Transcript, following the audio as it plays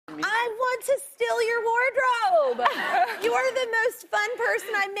to steal your wardrobe. You are the most fun person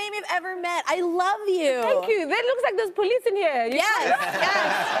I maybe have ever met. I love you. Thank you. That looks like there's police in here. Yes.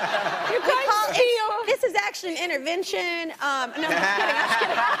 You can't steal. This is actually an intervention. No, I'm just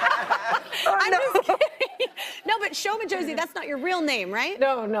kidding. I'm just kidding. No, but show Madjozi, that's not your real name, right?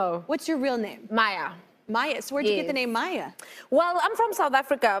 No. What's your real name? Maya. Maya. So where'd you get the name Maya? Well, I'm from South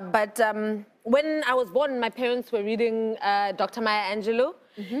Africa, but when I was born, my parents were reading Dr. Maya Angelou,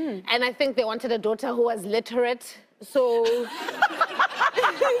 and I think they wanted a daughter who was literate, so they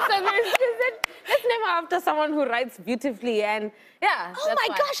said, let's name her after someone who writes beautifully, and yeah. Oh my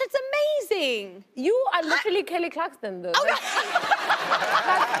gosh, it's amazing. You are literally Kelly Clarkson, though. Okay.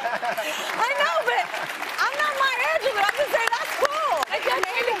 I know, but I'm not Maya Angelou. I'm just saying that's cool.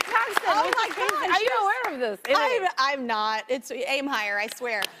 Kelly Clarkson. Oh my gosh. Are you aware of this? Anyway. I'm not. It's aim higher, I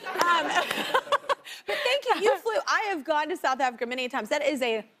swear. But thank you. You flew. I have gone to South Africa many times. That is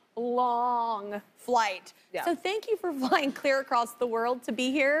a long flight. Yeah. So thank you for flying clear across the world to be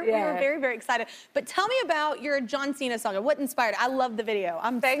here. Yeah. We were very, very excited. But tell me about your John Cena song. What inspired it? I love the video.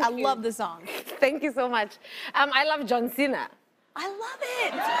 I love the song. Thank you so much. I love John Cena. I love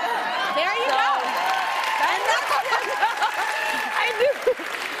it. There you go.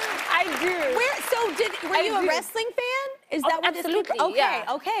 I do. Were you a wrestling fan? Is that what absolutely? Okay,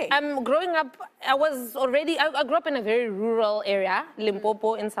 yeah. okay. Growing up, I grew up in a very rural area,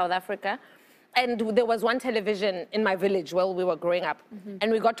 Limpopo in South Africa. And there was one television in my village while we were growing up.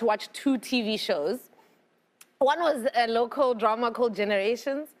 And we got to watch 2 TV shows. One was a local drama called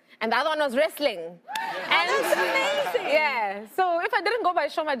Generations, and the other one was wrestling. That's amazing. Yeah. So if I didn't go by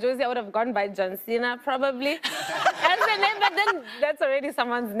Madjozi, I would have gone by John Cena, probably. That's the name, but then that's already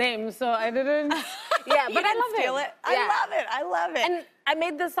someone's name, so I didn't. Yeah, but I love it. I love it. And I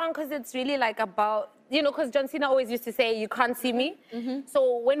made this song because it's really like about, because John Cena always used to say, you can't see me.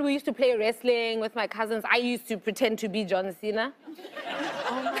 So when we used to play wrestling with my cousins, I used to pretend to be John Cena.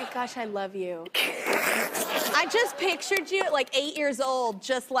 Oh my gosh, I love you. I just pictured you at like 8 years old,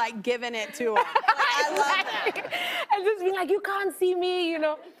 just like giving it to him. Like, I love that. And just being like, you can't see me,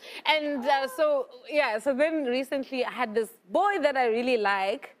 And so then recently I had this boy that I really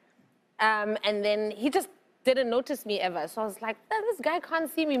like, and then he just didn't notice me ever. So I was like, this guy can't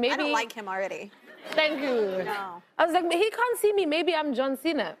see me, maybe. I don't like him already. Thank you. No. I was like, he can't see me, maybe I'm John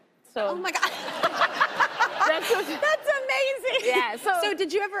Cena. So. Oh my God. That's amazing. Yeah, so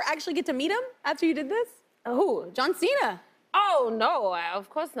did you ever actually get to meet him after you did this? Who? John Cena. Oh, no, of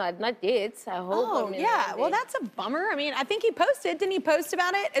course not yet. I hope. Oh, yeah. Well, that's a bummer. I mean, I think he posted. Didn't he post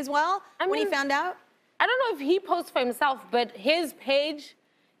about it as well when he found out? I don't know if he posts for himself, but his page,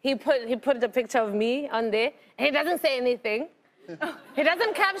 he put the picture of me on there, and he doesn't say anything. He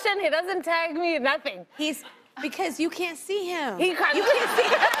doesn't caption, he doesn't tag me, nothing. Because you can't see him. You can't see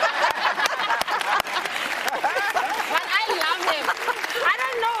him. But I love him. I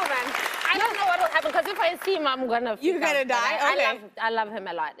don't know, man. I don't know what will happen, because if I see him, I'm gonna You're gonna die? Okay. I love him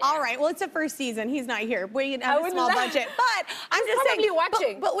a lot. Yeah. All right, well, it's the first season. He's not here. We have a small budget. But I'm just probably saying.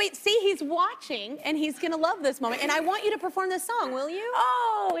 Watching. But wait, see, he's watching, and he's gonna love this moment. And I want you to perform this song, will you?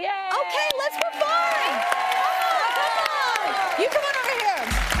 Oh, yeah. Okay, let's perform. Come on. You come on over here.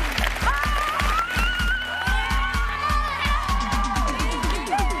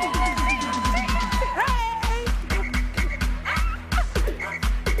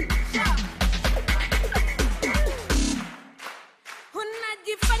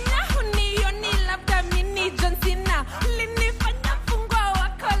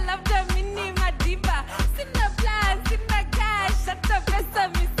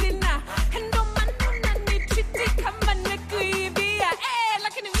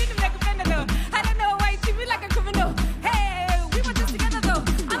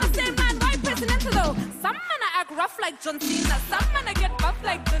 Like John Cena, some man I get buff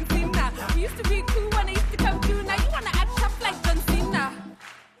like John Cena. We used to be cool when I used to come through. Now you wanna act tough like John Cena.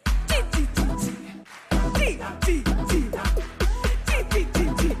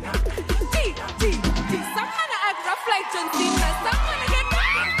 Some man I act rough like John Cena. Some man I get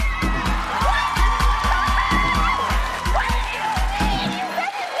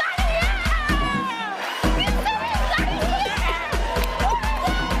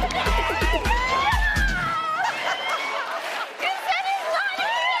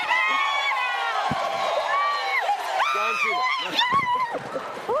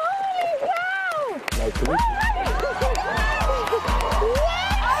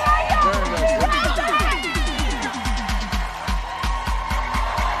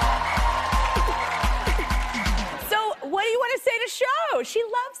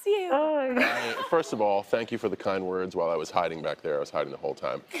first of all, thank you for the kind words while I was hiding back there. I was hiding the whole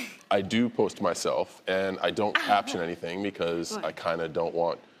time. I do post myself, and I don't caption anything because I kind of don't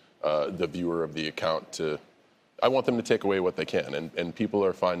want the viewer of the account to... I want them to take away what they can, and people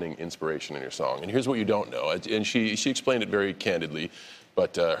are finding inspiration in your song. And here's what you don't know, and she explained it very candidly,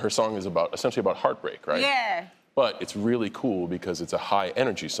 but her song is essentially about heartbreak, right? Yeah. But it's really cool because it's a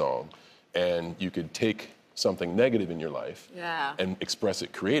high-energy song, and you could take something negative in your life and express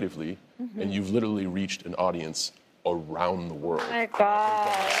it creatively, and you've literally reached an audience around the world. Oh my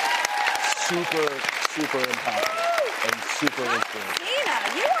God. Super, super impactful and super inspiring. Cena,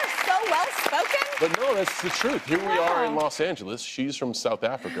 you are so well-spoken. But no, that's the truth. Here we are in Los Angeles. She's from South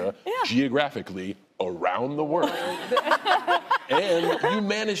Africa, geographically around the world. And you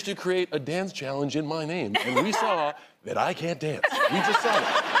managed to create a dance challenge in my name. And we saw that I can't dance. We just saw it.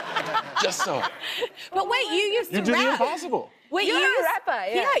 Just saw it. But wait, you used to You did rap. the impossible. Wait, You're a rapper,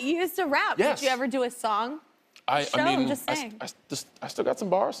 yeah. You used to rap. Yes. Did you ever do a song? I mean, I'm just saying. I still got some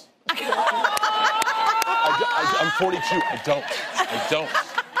bars. I'm 42. I don't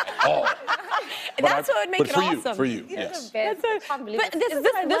at all. That's what would make it awesome. For you, yes. That's I can't believe But it. this is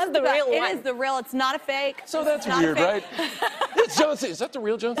what I this love the about real it. one? It is the real. It's not a fake. So that's It's not a weird, fake. right? It's Johnson. Is that the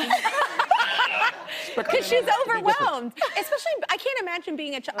real Johnson? Because she's overwhelmed. Especially, I can't imagine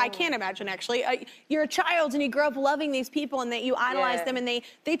being a child. I can't imagine, actually. You're a child and you grow up loving these people and that you idolize them and they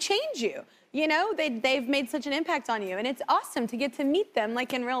change you. You know, they've made such an impact on you. And it's awesome to get to meet them,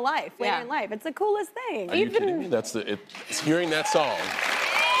 like, in real life, later in life. It's the coolest thing. Are you kidding me? It's hearing that song.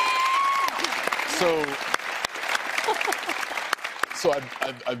 So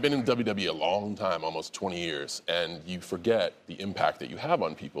I've been in WWE a long time, almost 20 years, and you forget the impact that you have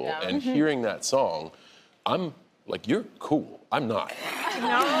on people. Yeah. And hearing that song, I'm like, you're cool. I'm not.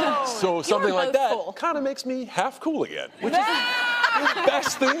 No. So something like both that cool. kind of makes me half cool again, which is the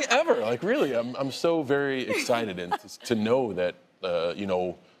best thing ever. Like, really, I'm so very excited and to know that, you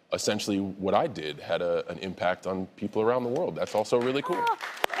know, essentially what I did had an impact on people around the world. That's also really cool. Well,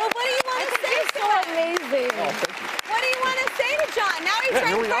 what do you want to say? It's so amazing. Oh, thank you. What do you want to say to John? Now he's right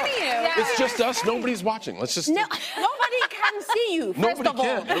here in we front are. of you. Yeah. It's just us. Nobody's watching. Let's just... No. Nobody can see you, first Nobody of all.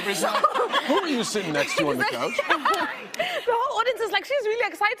 can. Nobody's not. Who are you sitting next to on the couch? The whole audience is like, she's really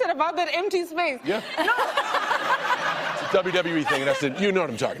excited about that empty space. Yeah. No. It's a WWE thing, and I said, you know what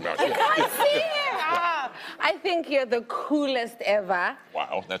I'm talking about. I can't see it. I think you're the coolest ever.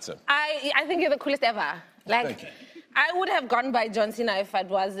 Wow, that's it. I think you're the coolest ever. Like, Thank you. I would have gone by John Cena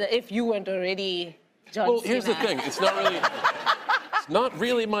if you weren't already John Cena. Well, here's the thing. It's not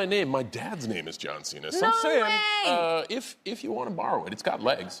really my name. My dad's name is John Cena. So No I'm saying, way. if you want to borrow it, it's got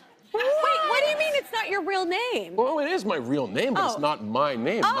legs. Wait, what do you mean it's not your real name? Well, it is my real name, but Oh. it's not my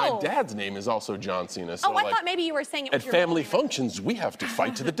name. Oh. My dad's name is also John Cena. So I thought maybe you were saying it was at your real family name. functions, we have to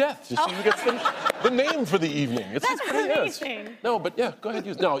fight to the death to see who gets the name for the evening. It's That's what it is. amazing. No, but yeah, go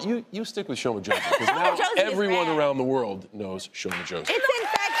ahead. No, you stick with Show Madjozi because now Madjozi is everyone rad. around the world knows Show Madjozi. It's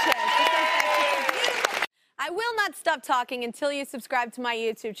infectious. It's infectious. I will not stop talking until you subscribe to my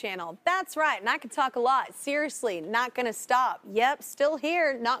YouTube channel. That's right, and I can talk a lot. Seriously, not gonna stop. Yep, still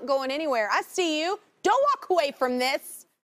here, not going anywhere. I see you. Don't walk away from this.